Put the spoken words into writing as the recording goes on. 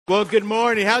Well, good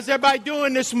morning. How's everybody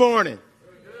doing this morning?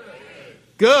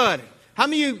 Good. How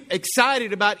many of you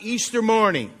excited about Easter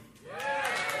morning?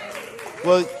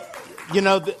 Well, you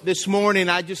know, this morning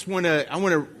I want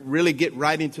to really get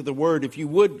right into the Word. If you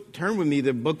would turn with me to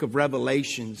the book of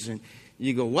Revelations. And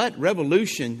you go, what?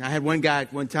 Revolution? I had one guy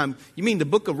one time, you mean the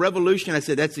book of Revolution? I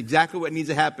said, that's exactly what needs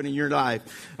to happen in your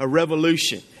life, a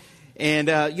revolution. And,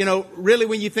 really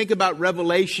when you think about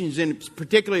Revelations, and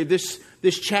particularly this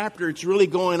chapter, it's really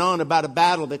going on about a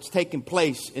battle that's taking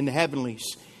place in the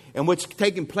heavenlies and what's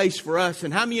taking place for us.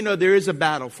 And how many of you know there is a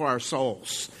battle for our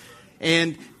souls?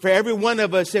 And for every one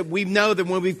of us that we know that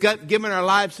when we've given our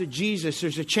lives to Jesus,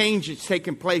 there's a change that's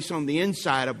taking place on the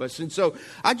inside of us. And so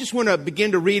I just want to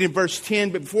begin to read in verse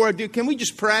 10. But before I do, can we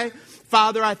just pray?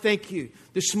 Father, I thank you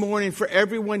this morning for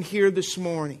everyone here this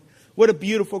morning. What a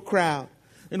beautiful crowd.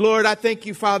 And Lord, I thank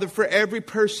you, Father, for every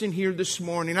person here this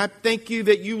morning. I thank you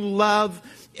that you love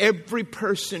every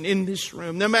person in this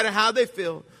room, no matter how they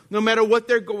feel, no matter what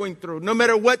they're going through, no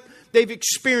matter what they've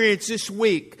experienced this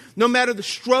week, no matter the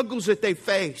struggles that they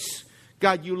face.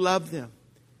 God, you love them.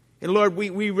 And Lord,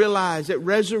 we realize that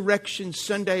Resurrection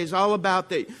Sunday is all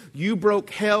about that you broke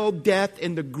hell, death,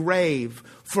 and the grave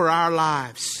for our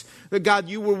lives. That God,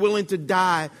 you were willing to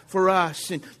die for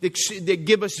us and that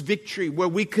give us victory where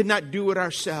we could not do it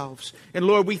ourselves. And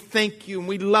Lord, we thank you and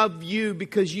we love you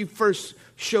because you first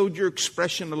showed your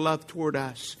expression of love toward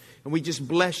us. And we just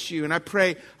bless you. And I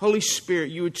pray, Holy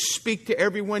Spirit, you would speak to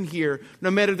everyone here,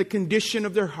 no matter the condition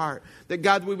of their heart. That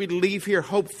God, we would leave here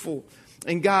hopeful.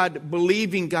 And God,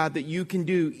 believing, God, that you can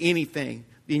do anything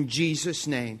in Jesus'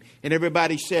 name. And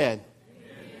everybody said,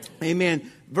 Amen.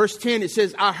 Verse 10, it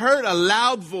says, I heard a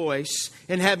loud voice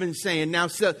in heaven saying, now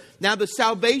the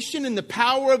salvation and the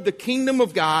power of the kingdom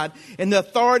of God and the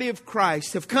authority of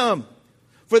Christ have come.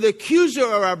 For the accuser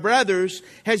of our brothers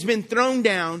has been thrown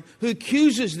down, who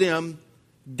accuses them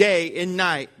day and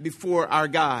night before our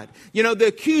God. You know, the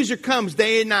accuser comes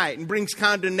day and night and brings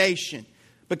condemnation.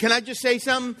 But can I just say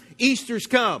something? Easter's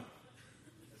come.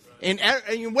 And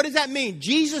what does that mean?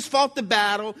 Jesus fought the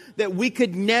battle that we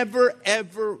could never,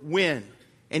 ever win.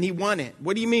 And he won it.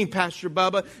 What do you mean, Pastor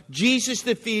Bubba? Jesus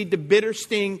defeated the bitter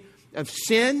sting of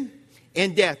sin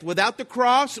and death. Without the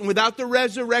cross and without the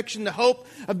resurrection, the hope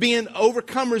of being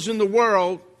overcomers in the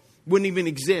world wouldn't even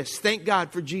exist. Thank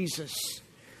God for Jesus.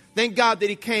 Thank God that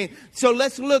he came. So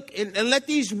let's look and let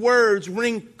these words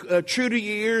ring true to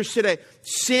your ears today.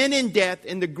 Sin and death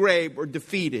and the grave are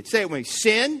defeated. Say it with me.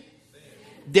 Sin,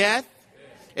 death,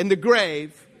 and the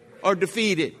grave are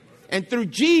defeated. And through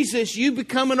Jesus, you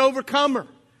become an overcomer.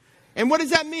 And what does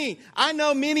that mean? I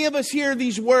know many of us hear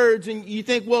these words and you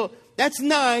think, well, that's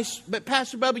nice, but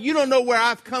Pastor Bubba, you don't know where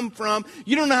I've come from.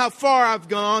 You don't know how far I've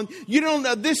gone. You don't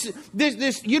know this.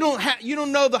 You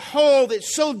don't know the hole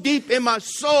that's so deep in my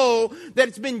soul that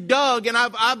it's been dug. And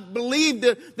I believe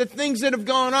the things that have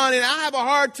gone on, and I have a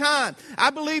hard time. I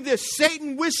believe this.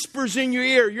 Satan whispers in your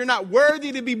ear, you're not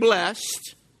worthy to be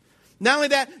blessed. Not only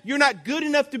that, you're not good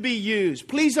enough to be used.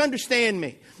 Please understand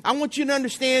me. I want you to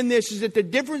understand this, is that the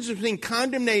difference between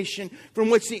condemnation from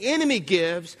which the enemy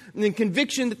gives and the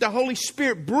conviction that the Holy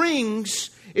Spirit brings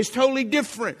is totally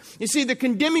different. You see, the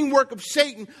condemning work of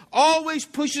Satan always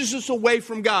pushes us away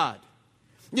from God.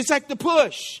 It's like the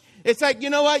push. It's like, you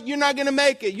know what? You're not going to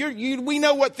make it. We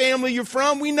know what family you're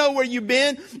from. We know where you've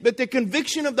been. But the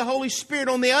conviction of the Holy Spirit,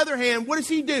 on the other hand, what does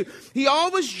he do? He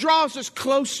always draws us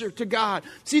closer to God.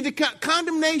 See, the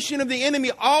condemnation of the enemy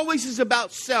always is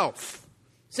about self.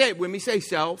 Say it with me. Say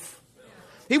self.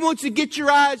 He wants to get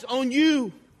your eyes on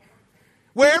you.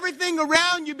 Where everything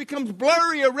around you becomes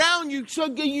blurry around you. So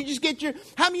you just get your...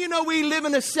 How many of you know we live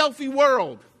in a selfie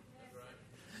world?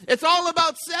 It's all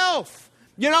about self.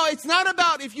 You know, it's not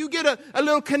about if you get a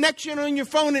little connection on your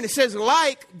phone and it says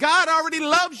like. God already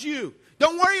loves you.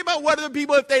 Don't worry about what other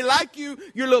people, if they like you,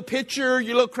 your little picture,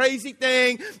 your little crazy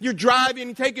thing. You're driving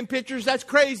and taking pictures. That's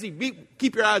crazy.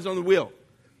 Keep your eyes on the wheel.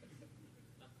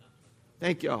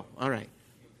 Thank you all. All right.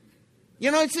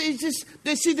 You know, it's just,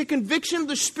 see, the conviction of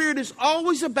the Spirit is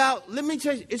always about, let me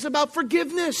tell you, it's about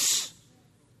forgiveness.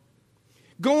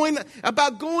 Going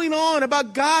on,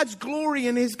 about God's glory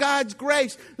and God's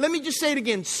grace. Let me just say it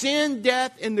again. Sin,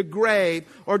 death, and the grave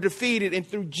are defeated. And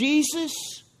through Jesus,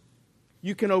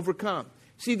 you can overcome.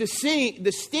 See, the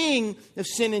sting of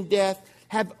sin and death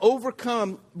were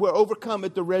overcome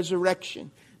at the resurrection.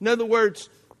 In other words,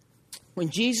 when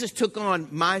Jesus took on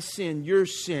my sin, your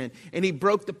sin, and he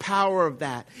broke the power of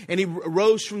that, and he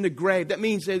rose from the grave, that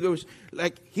means that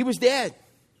he was dead.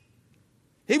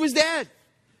 He was dead.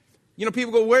 You know,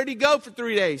 people go, where did he go for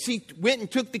 3 days? He went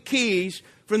and took the keys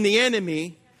from the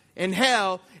enemy and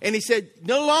hell. And he said,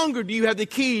 no longer do you have the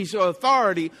keys or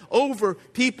authority over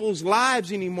people's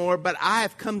lives anymore, but I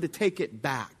have come to take it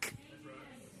back.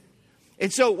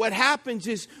 And so what happens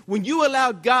is when you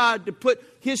allow God to put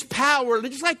his power,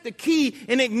 just like the key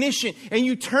in ignition, and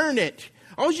you turn it,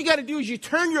 all you got to do is you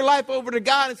turn your life over to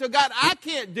God and say, God, I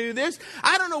can't do this.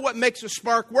 I don't know what makes a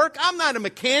spark work. I'm not a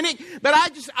mechanic, but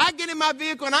I get in my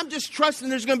vehicle and I'm just trusting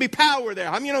there's going to be power there.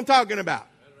 I mean, you know what I'm talking about.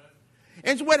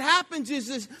 And so what happens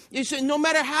is no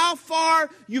matter how far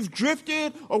you've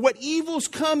drifted or what evils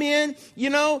come in,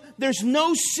 there's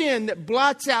no sin that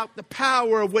blots out the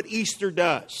power of what Easter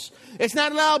does. It's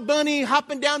not a loud bunny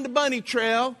hopping down the bunny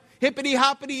trail. Hippity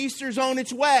hoppity, Easter's on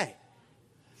its way.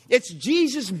 It's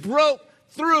Jesus broke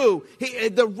through.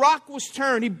 The rock was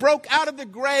turned. He broke out of the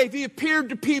grave. He appeared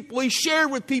to people. He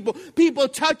shared with people. People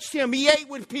touched him. He ate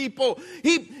with people.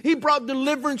 He brought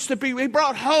deliverance to people. He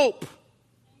brought hope.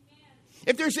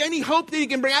 If there's any hope that he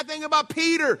can bring, I think about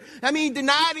Peter. He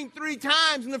denied him 3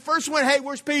 times. And the first one, hey,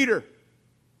 where's Peter?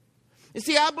 You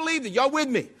see, I believe that. Y'all with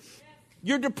me?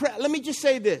 You're depressed. Let me just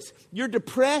say this. Your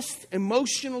depressed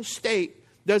emotional state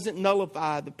doesn't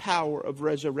nullify the power of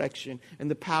resurrection and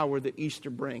the power that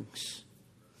Easter brings.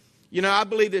 I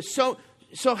believe this.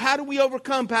 So how do we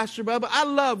overcome, Pastor Bubba? I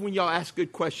love when y'all ask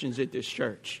good questions at this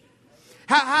church.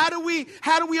 How do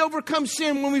we overcome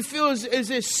sin when we feel as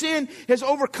if sin has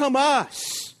overcome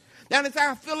us? Now,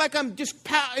 I feel like I'm just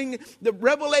pouting. The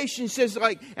Revelation says,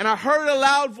 and I heard a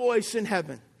loud voice in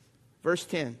heaven. Verse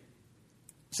 10.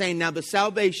 Saying, now the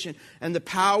salvation and the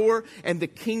power and the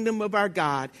kingdom of our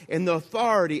God and the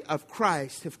authority of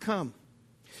Christ have come.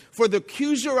 For the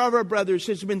accuser of our brothers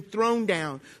has been thrown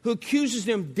down, who accuses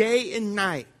them day and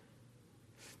night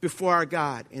before our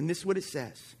God. And this is what it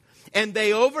says. And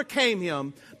they overcame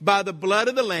him by the blood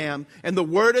of the Lamb and the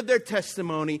word of their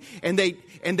testimony, and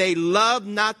they loved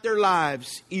not their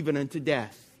lives even unto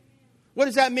death. What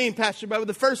does that mean, Pastor Bubba?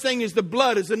 The first thing is the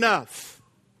blood is enough.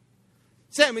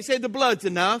 Sammy, say the blood's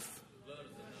enough.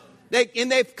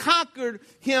 They've conquered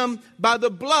him by the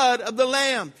blood of the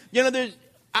Lamb.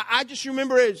 I just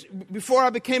remember before I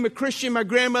became a Christian, my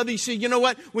grandmother used to say, you know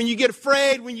what? When you get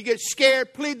afraid, when you get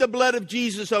scared, plead the blood of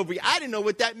Jesus over you. I didn't know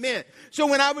what that meant. So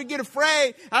when I would get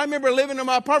afraid, I remember living in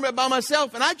my apartment by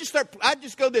myself, and I'd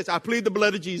just go this. I plead the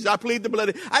blood of Jesus. I plead the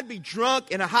blood. I'd be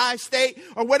drunk in a high state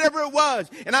or whatever it was.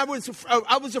 And I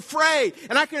was afraid.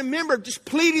 And I can remember just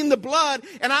pleading the blood.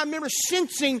 And I remember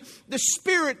sensing the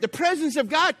Spirit, the presence of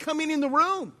God coming in the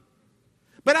room.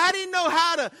 But I didn't know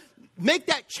how to make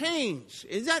that change.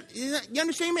 Is that you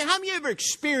understand me? How many of you ever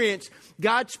experienced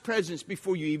God's presence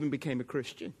before you even became a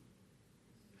Christian?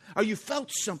 Or you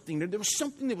felt something. There was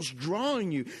something that was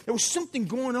drawing you. There was something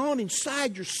going on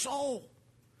inside your soul.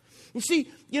 You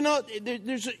see,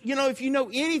 if you know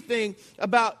anything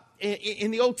about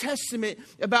in the Old Testament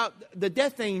about the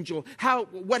death angel,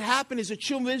 what happened is the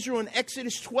children of Israel in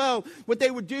Exodus 12, what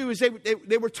they would do is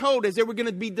they were told as they were going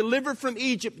to be delivered from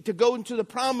Egypt to go into the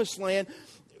promised land,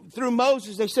 through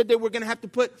Moses, they said they were going to have to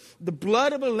put the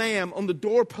blood of a lamb on the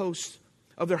doorposts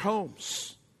of their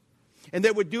homes. And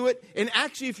they would do it. And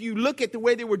actually, if you look at the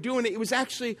way they were doing it, it was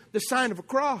actually the sign of a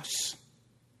cross.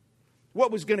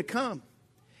 What was going to come.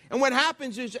 And what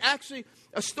happens is actually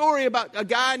a story about a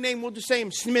guy named, we'll just say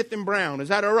him, Smith and Brown. Is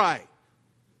that all right?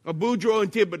 Or Boudreaux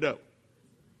and Thibodeau.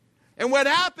 And what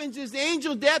happens is the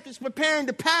angel of death is preparing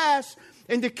to pass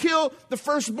and to kill the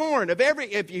firstborn of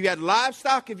if you had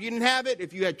livestock, if you didn't have it,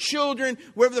 if you had children,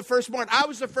 wherever the firstborn. I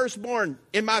was the firstborn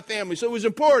in my family, so it was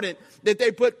important that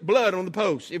they put blood on the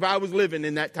post if I was living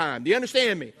in that time. Do you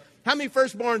understand me? How many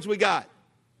firstborns we got?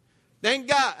 Thank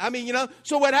God.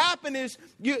 So what happened is,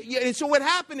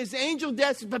 the angel of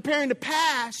death is preparing to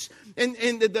pass, and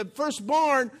the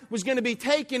firstborn was going to be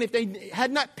taken if they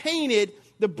had not painted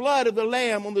the blood of the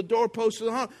lamb on the doorpost of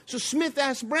the home. So Smith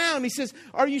asked Brown, he says,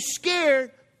 are you scared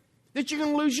that you're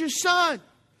going to lose your son?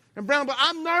 And Brown, but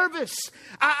I'm nervous.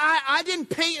 I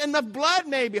didn't paint enough blood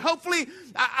maybe. Hopefully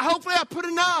I put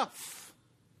enough.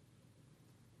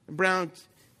 And Brown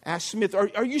asked Smith,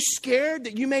 are you scared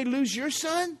that you may lose your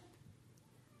son?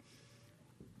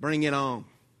 Bring it on.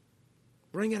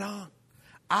 Bring it on.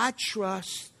 I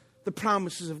trust the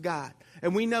promises of God.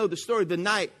 And we know the story,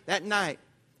 that night,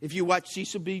 if you watch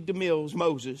Cecil B. DeMille's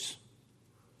Moses,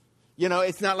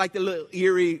 it's not like the little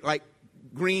eerie,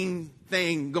 green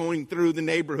thing going through the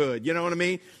neighborhood. You know what I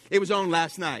mean? It was on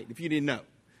last night, if you didn't know.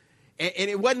 And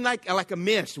it wasn't like a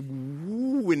mist,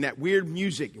 woo, and that weird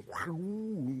music.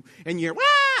 Woo, and you're, wah!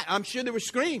 I'm sure there were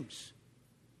screams.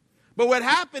 But what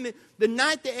happened, the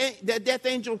night the death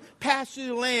angel passed through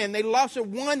the land, they lost it.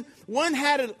 One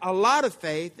had a lot of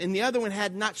faith, and the other one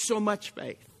had not so much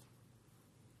faith.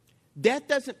 Death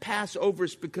doesn't pass over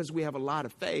us because we have a lot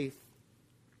of faith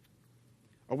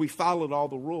or we followed all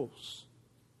the rules.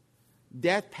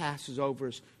 Death passes over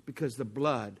us because the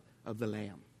blood of the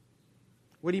Lamb.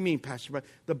 What do you mean, Pastor?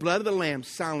 The blood of the Lamb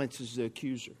silences the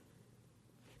accuser.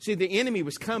 See, the enemy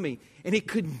was coming, and he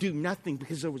couldn't do nothing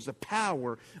because there was the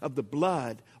power of the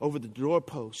blood over the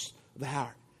doorposts of the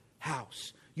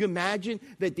house. You imagine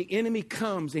that the enemy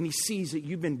comes and he sees that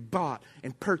you've been bought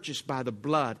and purchased by the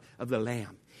blood of the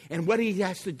Lamb. And what he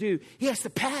has to do, he has to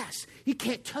pass. He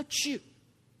can't touch you.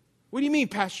 What do you mean,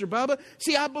 Pastor Bubba?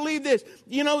 See, I believe this.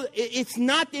 You know, it's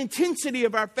not the intensity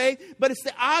of our faith, but it's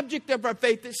the object of our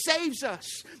faith that saves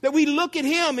us. That we look at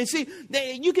him and see,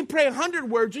 you can pray 100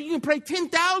 words or you can pray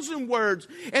 10,000 words.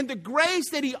 And the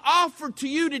grace that he offered to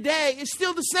you today is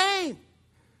still the same.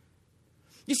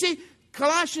 You see,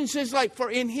 Colossians says, like, for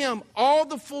in him all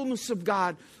the fullness of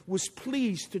God was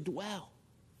pleased to dwell.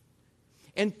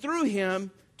 And through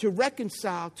him to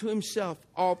reconcile to himself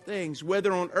all things,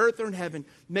 whether on earth or in heaven,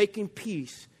 making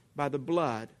peace by the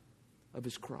blood of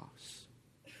his cross.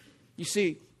 You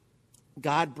see,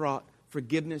 God brought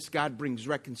forgiveness. God brings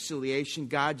reconciliation.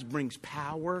 God brings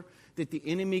power that the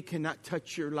enemy cannot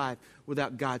touch your life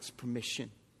without God's permission.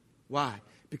 Why?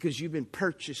 Because you've been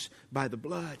purchased by the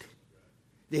blood.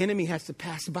 The enemy has to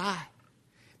pass by.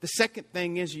 The second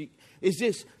thing is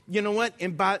this, you know what?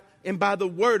 And by the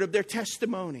word of their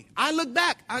testimony. I look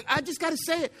back. I just got to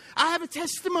say it. I have a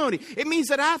testimony. It means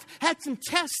that I've had some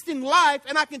tests in life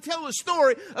and I can tell a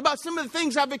story about some of the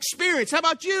things I've experienced. How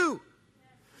about you?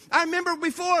 I remember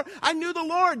before I knew the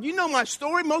Lord. You know my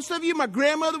story. Most of you, my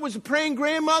grandmother was a praying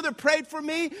grandmother, prayed for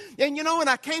me. And, you know, and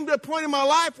I came to a point in my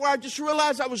life where I just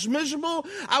realized I was miserable.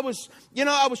 I was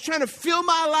trying to fill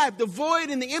my life, the void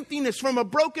and the emptiness from a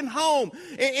broken home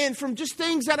and from just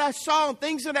things that I saw and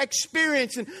things that I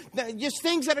experienced and just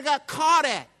things that I got caught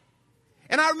at.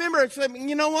 And I remember, it's like,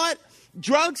 you know what?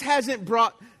 Drugs hasn't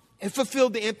brought and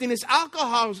fulfilled the emptiness.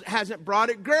 Alcohol hasn't brought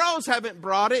it. Girls haven't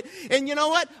brought it. And you know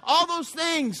what? All those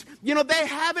things, you know, they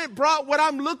haven't brought what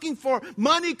I'm looking for.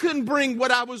 Money couldn't bring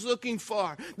what I was looking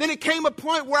for. Then it came a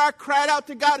point where I cried out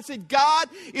to God and said, God,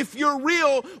 if you're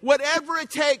real, whatever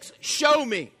it takes, show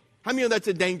me. How many of you know that's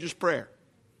a dangerous prayer?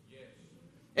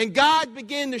 And God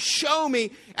began to show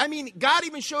me. I mean, God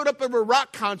even showed up at a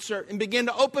rock concert and began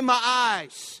to open my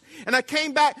eyes. And I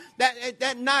came back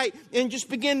that night and just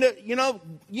began to,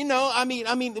 I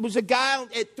mean, there was a guy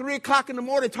at 3 o'clock in the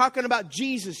morning talking about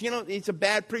Jesus. You know, it's a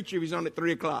bad preacher if he's on at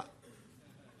 3 o'clock.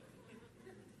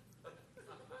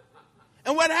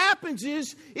 And what happens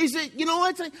is that, you know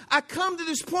what, I come to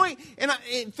this point and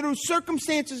through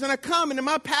circumstances and I come and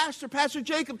my Pastor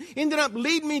Jacob, ended up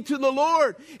leading me to the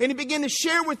Lord. And he began to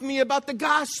share with me about the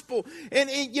gospel. And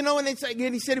it's like,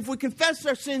 and he said, if we confess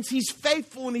our sins, he's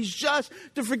faithful and he's just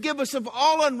to forgive us of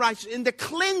all unrighteousness and to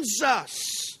cleanse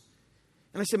us.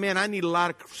 And I said, man, I need a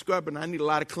lot of scrubbing. I need a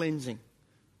lot of cleansing.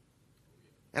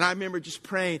 And I remember just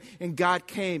praying, and God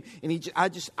came, and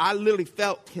I literally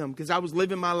felt him because I was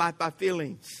living my life by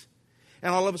feelings.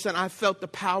 And all of a sudden, I felt the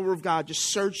power of God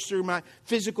just surge through my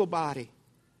physical body.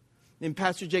 And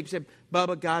Pastor Jake said,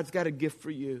 Bubba, God's got a gift for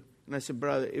you. And I said,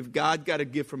 brother, if God got a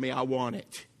gift for me, I want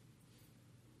it.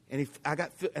 And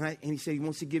he said, he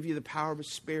wants to give you the power of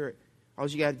his Spirit. All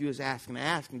you got to do is ask. And I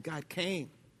asked, and God came.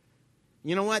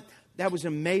 You know what? That was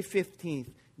on May 15th,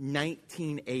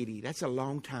 1980. That's a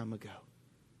long time ago.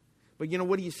 But you know,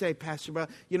 what do you say, Pastor Bob?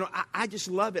 You know, I just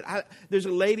love it. There's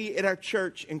a lady at our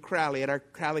church in Crowley, at our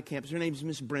Crowley campus. Her name's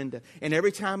Miss Brenda. And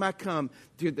every time I come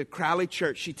to the Crowley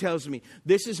church, she tells me,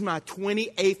 this is my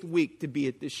 28th week to be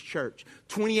at this church.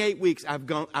 28 weeks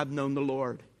I've known the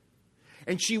Lord.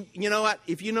 And she, you know what,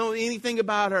 if you know anything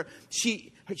about her,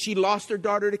 she lost her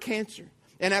daughter to cancer.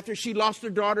 And after she lost her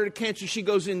daughter to cancer, she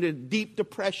goes into deep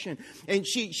depression. And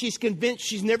she's convinced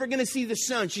she's never going to see the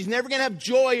sun. She's never going to have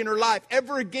joy in her life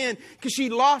ever again because she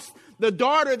lost the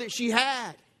daughter that she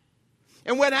had.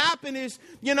 And what happened is,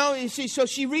 so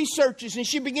she researches and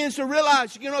she begins to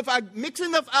realize, if I mix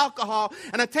enough alcohol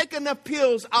and I take enough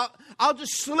pills, I'll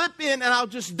just slip in and I'll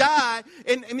just die.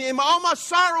 And all my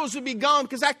sorrows will be gone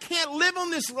because I can't live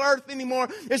on this earth anymore.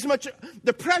 There's much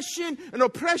depression and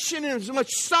oppression and there's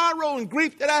much sorrow and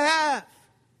grief that I have.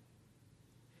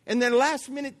 And then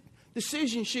last minute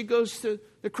decision, she goes to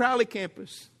the Crowley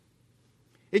campus.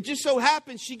 It just so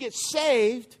happens she gets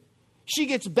saved. She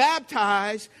gets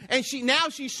baptized, and now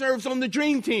she serves on the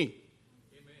dream team.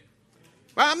 Amen.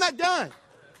 Well, I'm not done.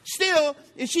 Still,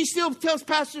 and she still tells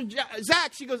Pastor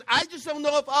Zach, she goes, I just don't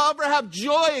know if I'll ever have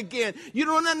joy again. You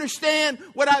don't understand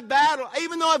what I battle.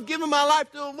 Even though I've given my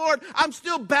life to the Lord, I'm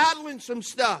still battling some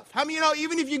stuff. How many of you know,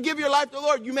 even if you give your life to the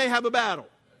Lord, you may have a battle.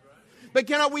 But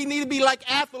we need to be like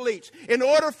athletes. In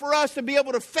order for us to be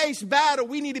able to face battle,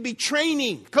 we need to be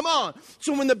training. Come on.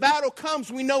 So when the battle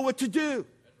comes, we know what to do.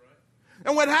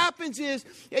 And what happens is,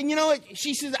 and you know what,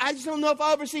 she says, I just don't know if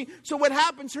I'll ever see. So what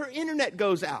happens, her internet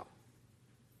goes out.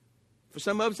 For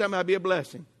some of us, that might be a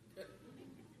blessing.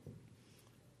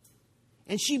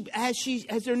 And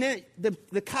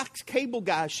the Cox cable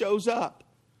guy shows up.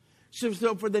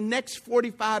 So for the next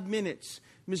 45 minutes,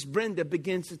 Miss Brenda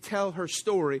begins to tell her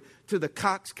story to the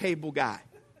Cox cable guy.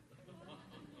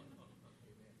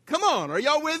 Come on, are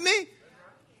y'all with me?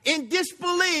 In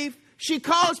disbelief, she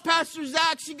calls Pastor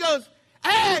Zach. She goes,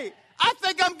 hey, I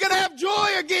think I'm going to have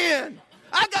joy again.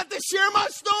 I got to share my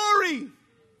story.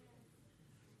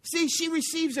 See, she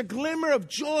receives a glimmer of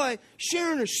joy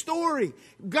sharing her story.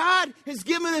 God has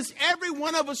given us, every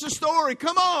one of us, a story.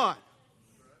 Come on.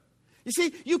 You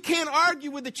see, you can't argue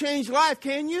with a changed life,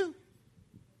 can you?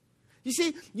 You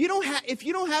see, if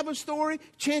you don't have a story,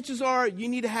 chances are you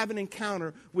need to have an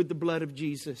encounter with the blood of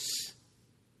Jesus.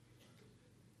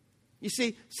 You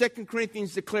see, 2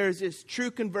 Corinthians declares this: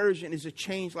 true conversion is a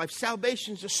changed life.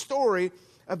 Salvation is a story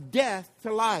of death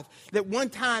to life. That one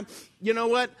time, you know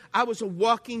what? I was a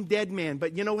walking dead man.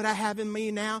 But you know what I have in me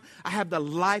now? I have the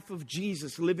life of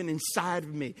Jesus living inside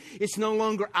of me. It's no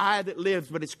longer I that lives,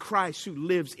 but it's Christ who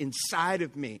lives inside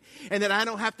of me. And that I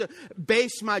don't have to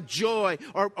base my joy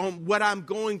on what I'm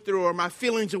going through or my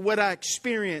feelings of what I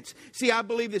experience. See, I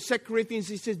believe that 2 Corinthians,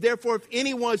 he says, therefore, if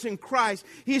anyone's in Christ,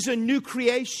 he's a new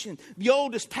creation. The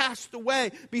old has passed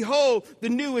away. Behold, the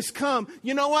new has come.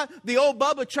 You know what? The old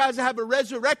Bubba tries to have a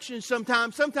resurrection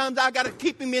sometimes. Sometimes I got to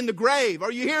keep him in the grave.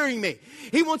 Are you hearing me?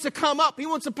 He wants to come up. He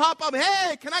wants to pop up.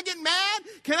 Hey, can I get mad?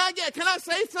 Can I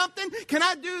say something? Can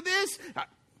I do this?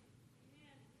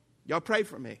 Y'all pray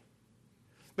for me.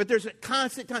 But there's a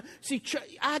constant time. See,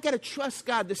 I got to trust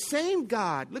God. The same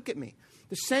God, look at me.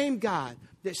 The same God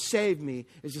that saved me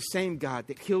is the same God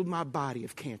that healed my body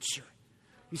of cancer.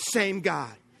 The same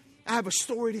God. I have a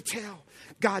story to tell.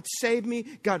 God saved me,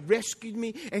 God rescued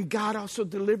me, and God also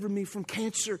delivered me from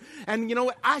cancer. And you know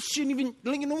what? You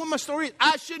know what my story is?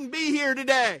 I shouldn't be here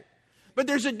today. But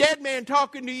there's a dead man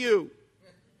talking to you.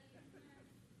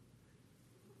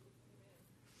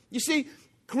 You see,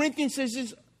 Corinthians says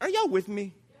this. Are y'all with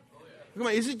me? Come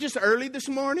on, is it just early this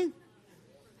morning?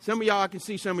 Some of y'all, I can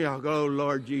see some of y'all go, oh,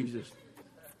 Lord Jesus.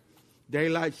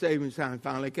 Daylight savings time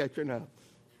finally catching up.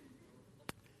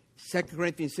 2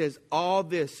 Corinthians says, all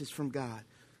this is from God,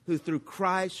 who through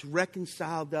Christ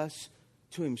reconciled us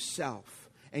to himself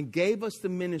and gave us the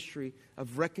ministry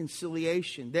of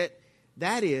reconciliation.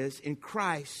 That is, in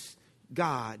Christ,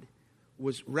 God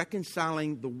was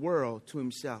reconciling the world to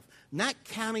himself, not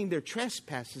counting their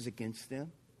trespasses against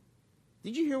them.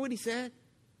 Did you hear what he said?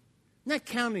 Not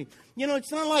counting. You know,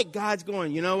 it's not like God's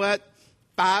going, you know what?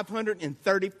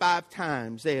 535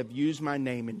 times they have used my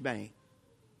name in vain.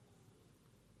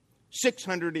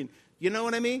 600, you know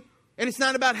what I mean? And it's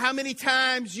not about how many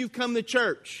times you've come to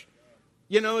church.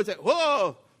 You know, it's like,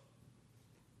 whoa,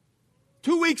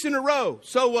 2 weeks in a row.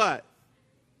 So what?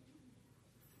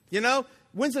 You know,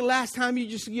 when's the last time you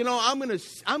just, you know, I'm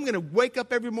gonna wake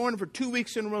up every morning for 2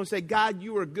 weeks in a row and say, God,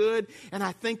 you are good, and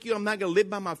I thank you. I'm not gonna live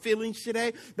by my feelings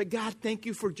today, but God, thank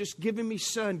you for just giving me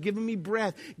sun, giving me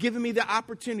breath, giving me the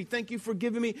opportunity. Thank you for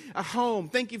giving me a home.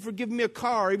 Thank you for giving me a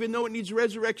car, even though it needs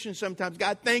resurrection sometimes.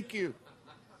 God, thank you.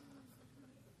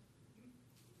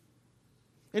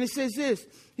 And it says this.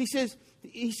 He says,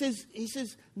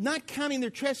 not counting their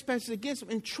trespasses against them,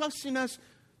 and trusting us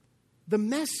the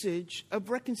message of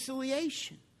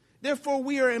reconciliation. Therefore,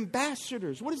 we are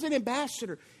ambassadors. What is an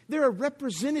ambassador? They're a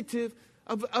representative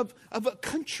of a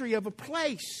country, of a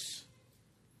place,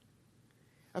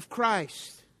 of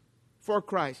Christ, for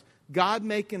Christ. God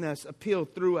making us appeal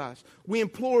through us. We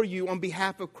implore you on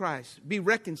behalf of Christ, be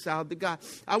reconciled to God.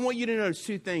 I want you to notice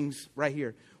two things right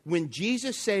here. When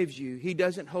Jesus saves you, he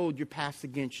doesn't hold your past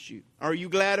against you. Are you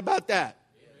glad about that?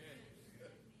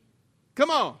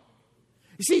 Come on.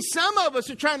 You see, some of us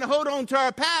are trying to hold on to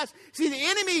our past. See, the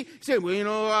enemy said, well, you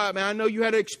know, I know you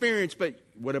had an experience, but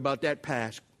what about that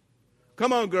past?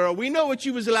 Come on, girl. We know what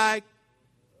you was like.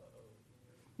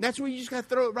 That's where you just got to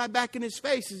throw it right back in his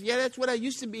face. Yeah, that's what I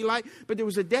used to be like, but there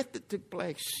was a death that took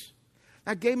place.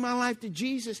 I gave my life to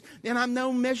Jesus, and I'm no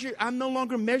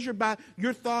longer measured by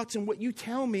your thoughts and what you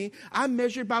tell me. I'm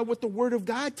measured by what the Word of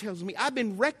God tells me. I've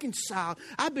been reconciled.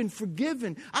 I've been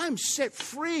forgiven. I'm set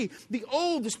free. The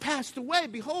old has passed away.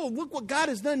 Behold, look what God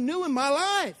has done new in my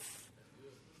life.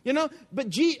 You know,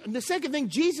 but the second thing,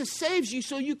 Jesus saves you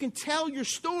so you can tell your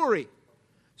story,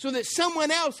 so that someone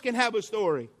else can have a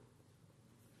story.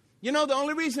 You know, the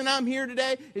only reason I'm here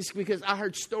today is because I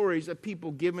heard stories of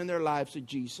people giving their lives to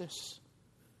Jesus.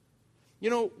 You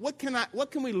know, what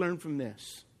can we learn from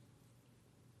this?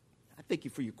 I thank you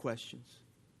for your questions.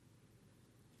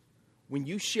 When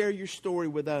you share your story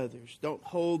with others, don't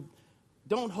hold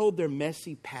their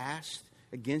messy past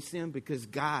against them, because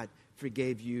God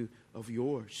forgave you of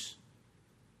yours.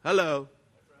 Hello.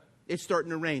 It's starting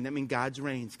to rain. That means God's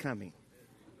rain's coming.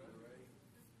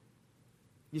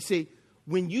 You see,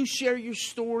 when you share your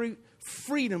story,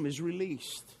 freedom is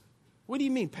released. What do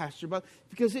you mean, Pastor Bob?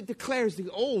 Because it declares the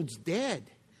old's dead.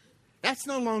 That's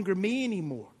no longer me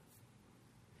anymore.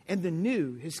 And the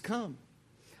new has come.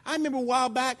 I remember a while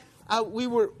back, we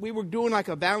were doing like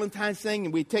a Valentine's thing,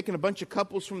 and we'd taken a bunch of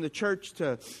couples from the church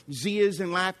to Zia's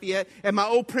in Lafayette. And my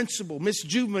old principal, Miss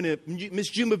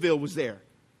Jumaville, was there.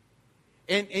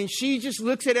 And she just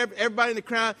looks at everybody in the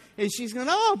crowd, and she's going,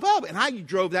 "Oh, Bob." And I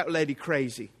drove that lady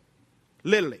crazy.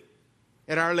 Literally.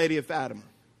 At Our Lady of Fatima.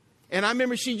 And I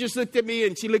remember she just looked at me,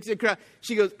 and she looked at the crowd.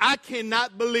 She goes, "I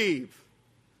cannot believe.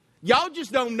 Y'all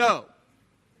just don't know.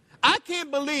 I can't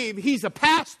believe he's a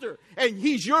pastor, and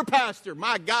he's your pastor.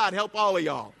 My God, help all of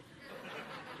y'all."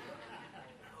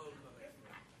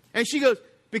 And she goes,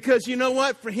 "Because you know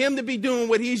what? For him to be doing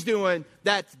what he's doing,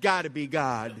 that's got to be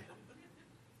God."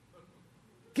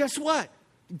 Guess what?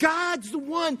 God's the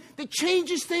one that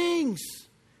changes things.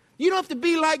 You don't have to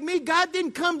be like me. God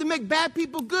didn't come to make bad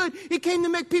people good. He came to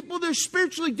make people that are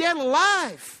spiritually dead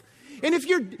alive. And if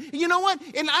you know what?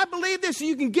 And I believe this,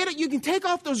 you can get it. You can take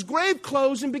off those grave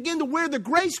clothes and begin to wear the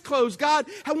grace clothes God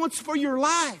wants for your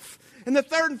life. And the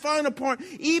third and final point,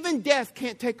 even death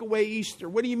can't take away Easter.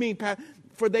 What do you mean, Pat?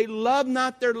 For they love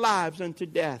not their lives unto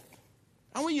death.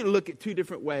 I want you to look at two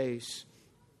different ways.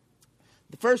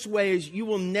 The first way is you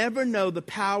will never know the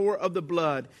power of the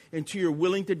blood until you're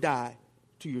willing to die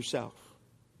to yourself.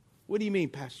 What do you mean,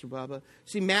 Pastor Baba?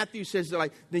 See, Matthew says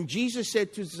that then Jesus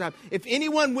said to his disciples, "If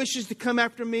anyone wishes to come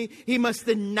after me, he must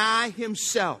deny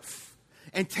himself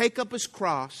and take up his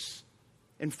cross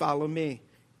and follow me."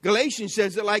 Galatians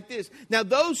says it like this. Now,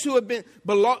 those who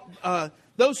belong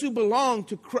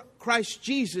to Christ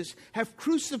Jesus have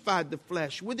crucified the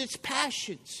flesh with its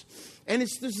passions and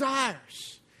its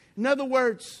desires. In other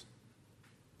words,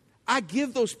 I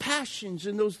give those passions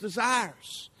and those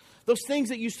desires, those things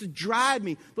that used to drive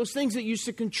me, those things that used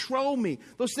to control me,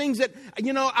 those things that,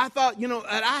 I thought,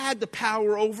 that I had the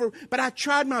power over, but I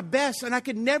tried my best and I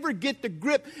could never get the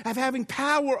grip of having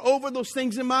power over those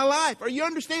things in my life. Are you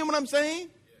understanding what I'm saying?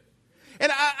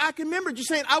 And I can remember just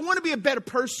saying, I want to be a better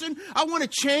person. I want to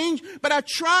change, but I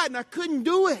tried and I couldn't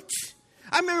do it.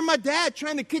 I remember my dad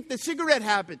trying to kick the cigarette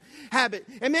habit.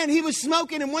 And man, he was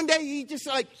smoking, and one day he just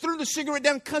threw the cigarette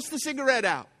down, cussed the cigarette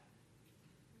out.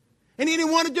 And he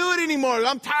didn't want to do it anymore.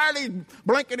 I'm tired of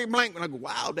blankety blank. And I go,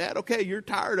 "Wow, Dad, okay, you're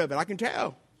tired of it. I can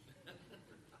tell."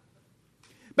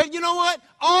 But you know what?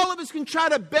 All of us can try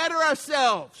to better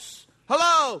ourselves.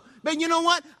 Hello. But you know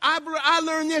what? I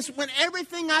learned this. When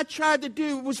everything I tried to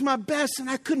do was my best and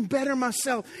I couldn't better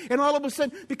myself. And all of a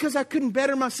sudden, because I couldn't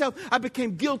better myself, I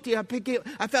became guilty. I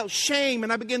felt shame,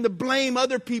 and I began to blame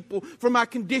other people for my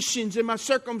conditions and my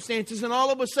circumstances. And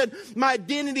all of a sudden, my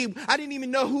identity, I didn't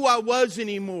even know who I was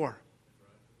anymore.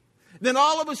 Then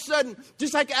all of a sudden,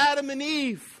 just like Adam and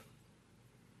Eve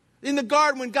in the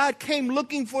garden when God came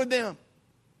looking for them,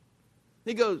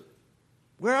 he goes,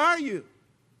 "Where are you?"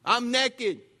 "I'm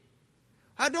naked."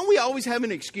 How don't we always have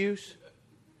an excuse?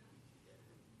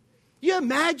 You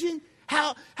imagine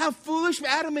how foolish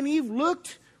Adam and Eve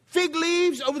looked? Fig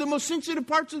leaves over the most sensitive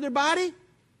parts of their body?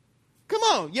 Come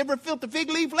on, you ever felt a fig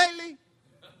leaf lately?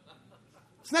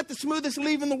 It's not the smoothest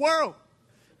leaf in the world.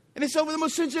 And it's over the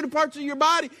most sensitive parts of your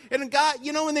body. And God,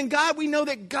 and then God, we know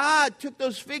that God took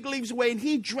those fig leaves away and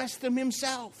he dressed them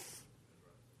himself.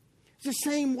 It's the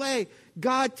same way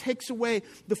God takes away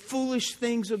the foolish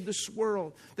things of this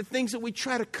world, the things that we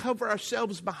try to cover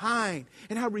ourselves behind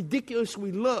and how ridiculous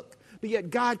we look. But yet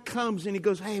God comes and he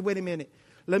goes, "Hey, wait a minute.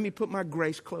 Let me put my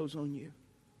grace clothes on you.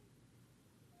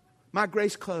 My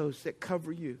grace clothes that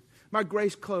cover you. My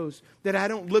grace clothes that I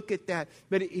don't look at that."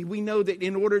 But we know that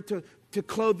in order to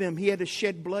clothe them, he had to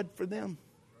shed blood for them,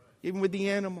 even with the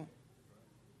animal.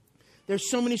 There's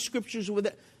so many scriptures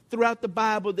throughout the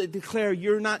Bible that declare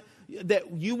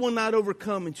that you will not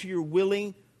overcome until you're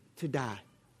willing to die.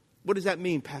 What does that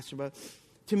mean, Pastor Bob?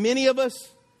 To many of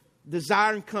us,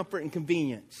 desire and comfort and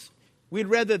convenience. We'd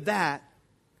rather that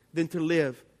than to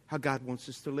live how God wants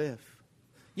us to live.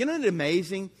 You know, isn't it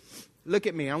amazing? Look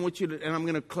at me. I want you to, and I'm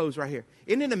going to close right here.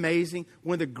 Isn't it amazing?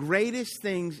 One of the greatest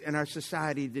things in our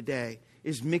society today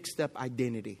is mixed up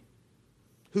identity.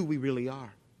 Who we really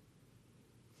are.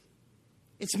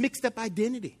 It's mixed up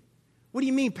identity. What do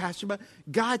you mean, Pastor? But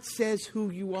God says who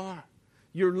you are.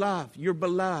 You're loved. You're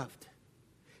beloved.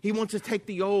 He wants to take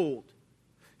the old.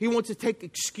 He wants to take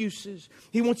excuses.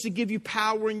 He wants to give you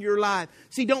power in your life.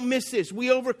 See, don't miss this.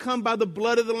 We overcome by the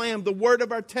blood of the Lamb, the word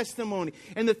of our testimony.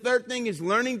 And the third thing is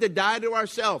learning to die to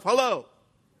ourselves. Hello.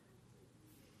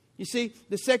 You see,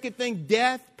 the second thing,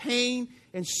 death, pain,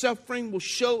 and suffering will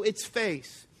show its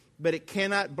face, but it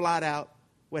cannot blot out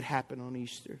what happened on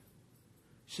Easter.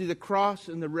 See, the cross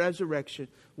and the resurrection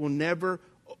will never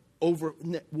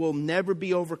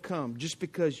be overcome just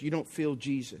because you don't feel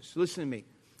Jesus. Listen to me.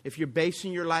 If you're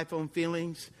basing your life on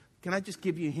feelings, can I just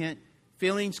give you a hint?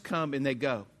 Feelings come and they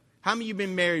go. How many of you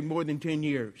been married more than 10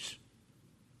 years?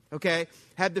 Okay.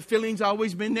 Have the feelings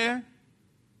always been there?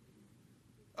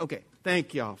 Okay.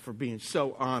 Thank y'all for being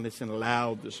so honest and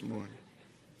loud this morning.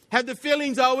 Have the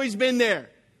feelings always been there?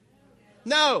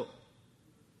 No.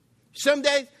 Some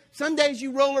days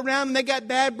you roll around and they got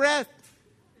bad breath.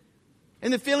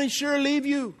 And the feelings sure leave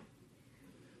you.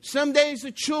 Some days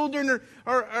the children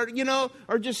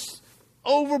are just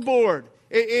overboard.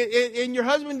 And your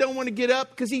husband don't want to get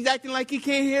up because he's acting like he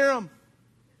can't hear them.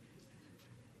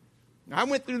 I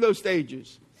went through those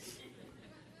stages.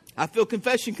 I feel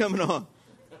confession coming on.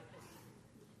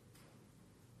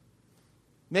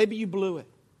 Maybe you blew it.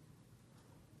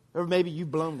 Or maybe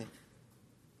you've blown it.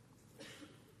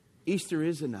 Easter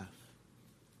is enough.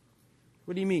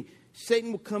 What do you mean?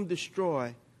 Satan will come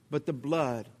destroy, but the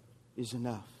blood is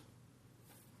enough.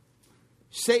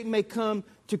 Satan may come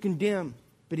to condemn,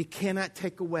 but he cannot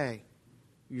take away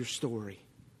your story.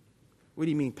 What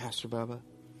do you mean, Pastor Bubba?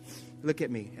 Look at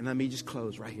me, and let me just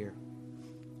close right here.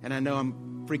 And I know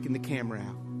I'm freaking the camera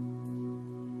out.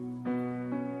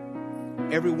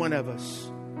 Every one of us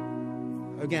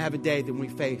are going to have a day that we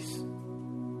face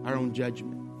our own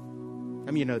judgment.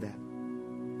 I mean, you know that.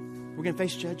 We're going to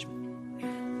face judgment.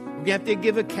 We're going to have to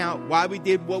give account why we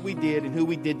did what we did and who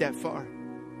we did that for.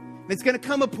 And it's going to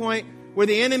come a point where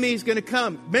the enemy is going to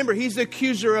come. Remember, he's the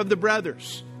accuser of the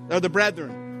brothers, or the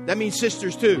brethren. That means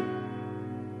sisters too.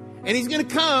 And he's going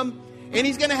to come and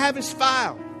he's going to have his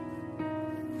file.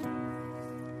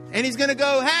 And he's going to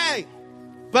go, hey,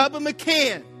 Bubba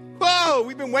McCann. Whoa,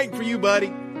 we've been waiting for you, buddy.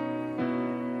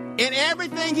 And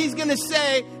everything he's going to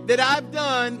say that I've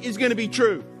done is going to be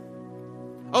true.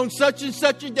 On such and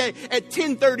such a day at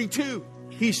 10:32,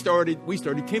 we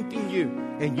started tempting you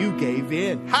and you gave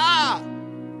in. Ha!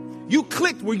 You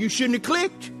clicked where you shouldn't have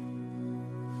clicked.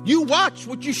 You watched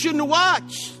what you shouldn't have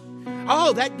watched.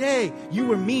 Oh, that day you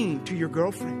were mean to your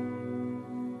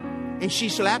girlfriend and she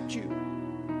slapped you.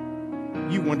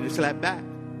 You wanted to slap back.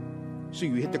 So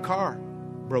you hit the car,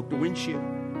 broke the windshield.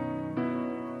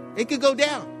 It could go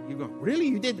down. You go, really?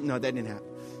 You did? No, that didn't happen.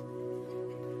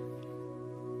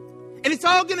 And it's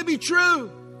all going to be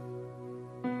true.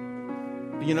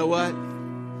 But you know what?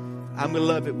 I'm going to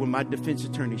love it when my defense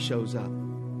attorney shows up.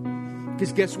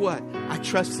 Because guess what? I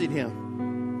trusted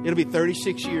him. It'll be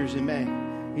 36 years in May.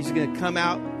 He's going to come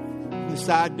out from the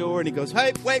side door and he goes,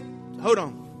 hey, wait, hold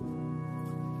on.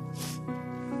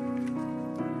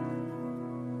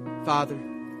 Father,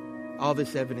 all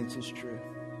this evidence is true.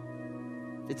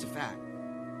 It's a fact.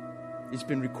 It's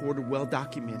been recorded, well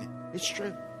documented. It's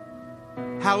true.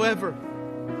 However,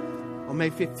 on May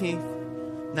 15th,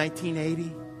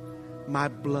 1980, my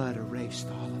blood erased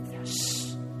all of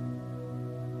this.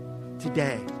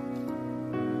 Today,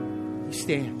 he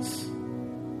stands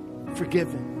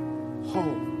forgiven,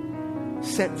 whole,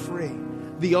 set free.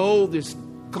 The old is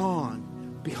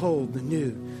gone. Behold, the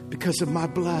new, because of my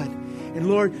blood. And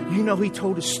Lord, you know he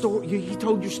told a story. He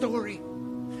told your story.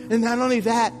 And not only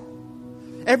that,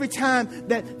 every time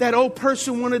that old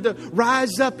person wanted to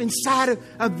rise up inside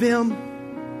of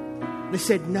them, they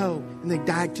said no, and they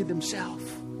died to themselves.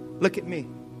 Look at me.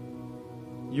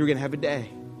 You're going to have a day.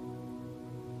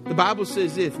 The Bible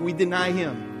says if we deny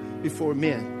him before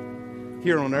men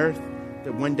here on earth,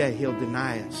 that one day he'll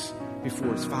deny us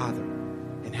before his Father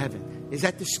in heaven. Is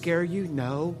that to scare you?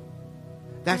 No.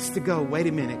 That's to go, wait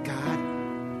a minute, God.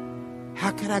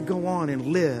 How could I go on and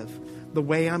live the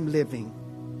way I'm living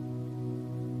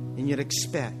and yet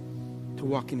expect to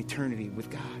walk in eternity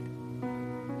with God?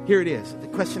 Here it is. The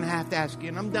question I have to ask you,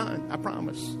 and I'm done, I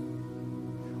promise.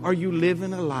 Are you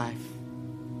living a life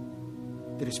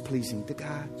that is pleasing to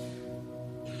God?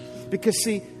 Because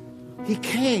see, he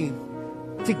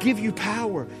came to give you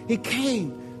power. He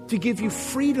came to give you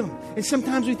freedom. And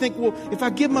sometimes we think, well, if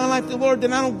I give my life to the Lord,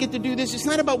 then I don't get to do this. It's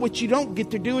not about what you don't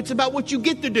get to do. It's about what you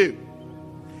get to do.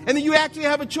 And then you actually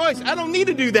have a choice. I don't need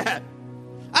to do that.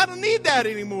 I don't need that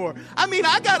anymore. I mean,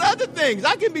 I got other things.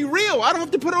 I can be real. I don't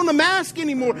have to put on a mask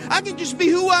anymore. I can just be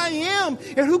who I am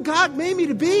and who God made me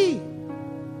to be.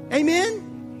 Amen?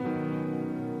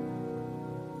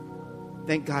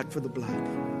 Thank God for the blood.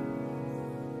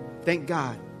 Thank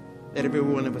God that every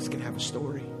one of us can have a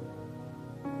story.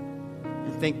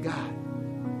 And thank God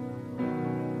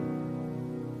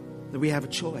that we have a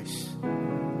choice.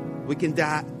 We can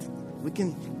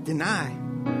deny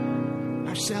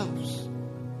ourselves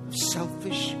of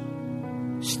selfish,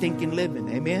 stinking living.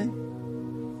 Amen?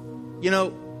 You know,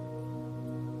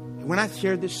 when I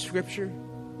shared this scripture,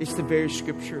 it's the very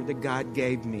scripture that God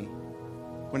gave me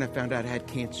when I found out I had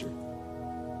cancer.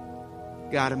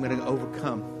 God, I'm going to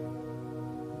overcome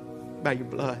by your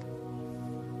blood.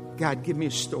 God, give me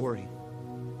a story.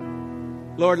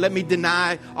 Lord, let me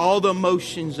deny all the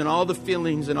emotions and all the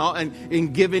feelings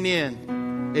and giving in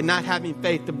and not having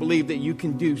faith to believe that you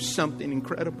can do something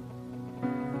incredible.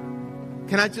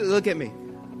 Can I just look at me?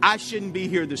 I shouldn't be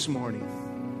here this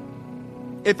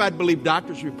morning if I'd believe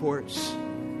doctor's reports.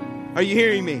 Are you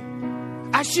hearing me?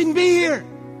 I shouldn't be here.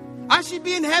 I should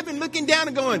be in heaven looking down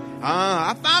and going,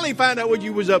 I finally found out what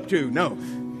you was up to. No.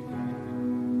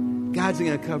 God's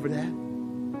going to cover that.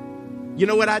 You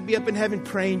know what? I'd be up in heaven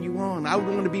praying you on. I would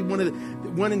want to be one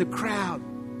in the crowd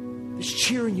that's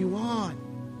cheering you on.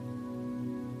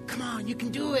 Come on, you can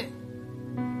do it.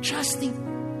 Trust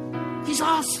him. He's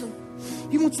awesome.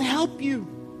 He wants to help you.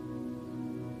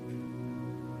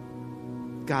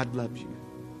 God loves you.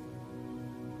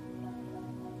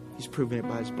 He's proven it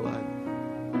by his blood.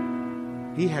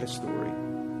 He had a story,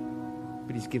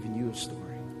 but he's given you a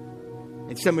story.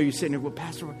 And some of you sitting there, well,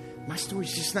 Pastor, my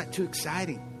story's just not too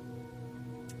exciting.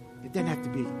 It doesn't have to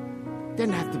be. It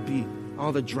doesn't have to be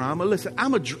all the drama. Listen, I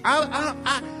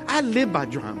live by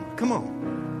drama. Come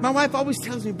on. My wife always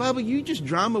tells me, Bubba, you just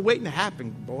drama waiting to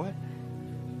happen, boy.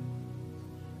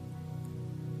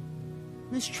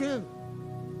 And it's true.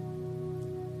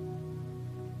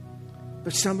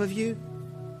 But some of you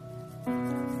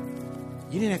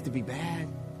didn't have to be bad.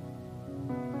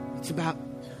 It's about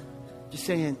just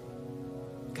saying,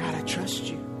 God, I trust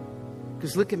you.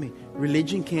 Because look at me.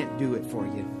 Religion can't do it for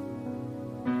you.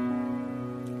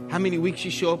 How many weeks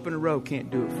you show up in a row can't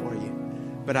do it for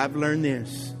you. But I've learned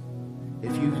this.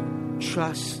 If you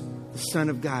trust the Son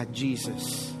of God,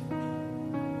 Jesus,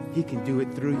 he can do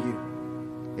it through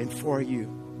you and for you.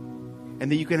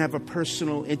 And then you can have a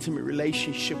personal, intimate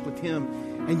relationship with him.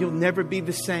 And you'll never be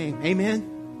the same.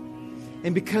 Amen?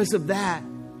 And because of that,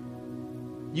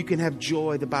 you can have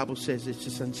joy. The Bible says it's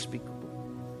just unspeakable.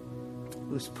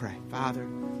 Let's pray. Father,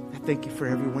 I thank you for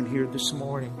everyone here this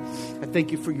morning. I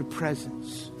thank you for your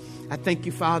presence. I thank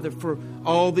you, Father, for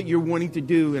all that you're wanting to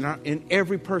do in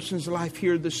every person's life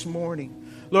here this morning.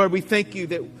 Lord, we thank you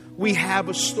that we have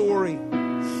a story.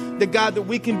 That, God, that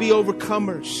we can be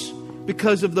overcomers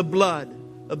because of the blood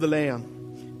of the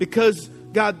Lamb. Because,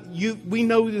 God, we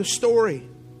know the story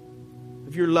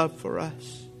of your love for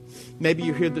us. Maybe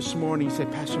you're here this morning and you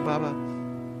say, Pastor Baba,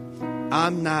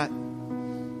 I'm not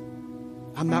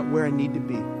where I need to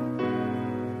be.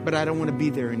 But I don't want to be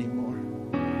there anymore.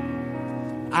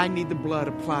 I need the blood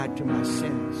applied to my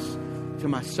sins, to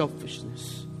my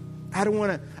selfishness. I don't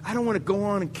want to go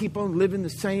on and keep on living the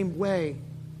same way.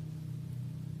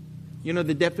 You know,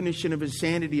 the definition of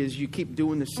insanity is you keep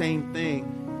doing the same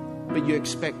thing, but you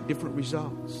expect different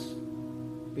results.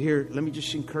 But here, let me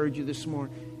just encourage you this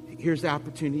morning. Here's the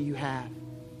opportunity you have.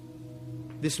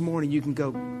 This morning you can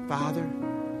go, Father,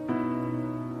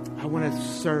 I want to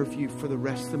serve you for the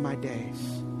rest of my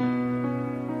days.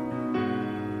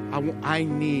 I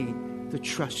need to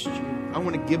trust you. I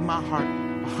want to give my heart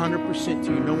 100%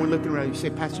 to you. No one looking around. You say,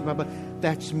 Pastor Baba,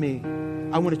 that's me.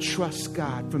 I want to trust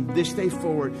God from this day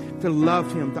forward, to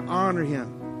love him, to honor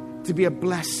him, to be a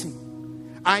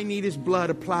blessing. I need his blood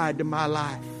applied to my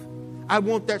life. I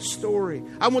want that story.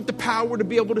 I want the power to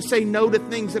be able to say no to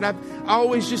things that I've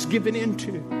always just given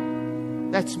into.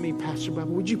 That's me, Pastor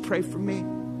Baba. Would you pray for me?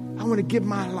 I want to give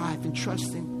my life and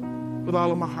trust him with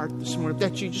all of my heart this morning. If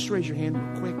that's you, just raise your hand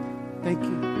real quick. Thank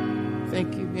you.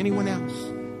 Thank you. Anyone else?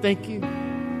 Thank you.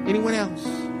 Anyone else?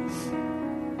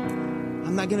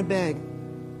 I'm not going to beg.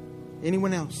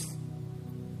 Anyone else?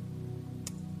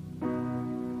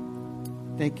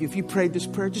 Thank you. If you prayed this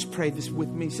prayer, just pray this with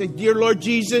me. Say, Dear Lord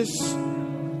Jesus.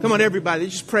 Come on, everybody.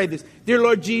 Just pray this. Dear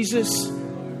Lord Jesus,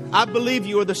 I believe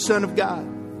you are the Son of God.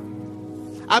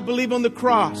 I believe on the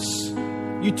cross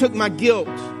you took my guilt,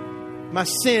 my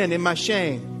sin, and my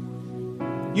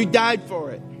shame. You died for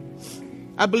it.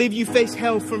 I believe you faced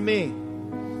hell for me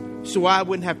so I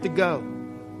wouldn't have to go.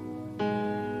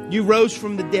 You rose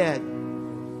from the dead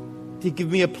to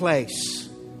give me a place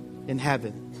in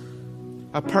heaven,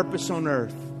 a purpose on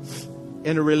earth,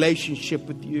 and a relationship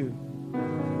with you.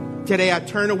 Today I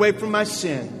turn away from my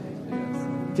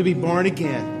sin to be born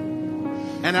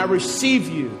again, and I receive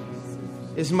you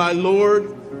as my Lord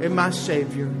and my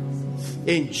Savior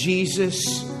in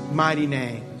Jesus' mighty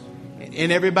name.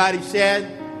 And everybody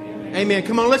said, Amen.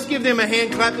 Come on, let's give them a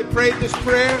hand clap that prayed this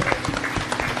prayer.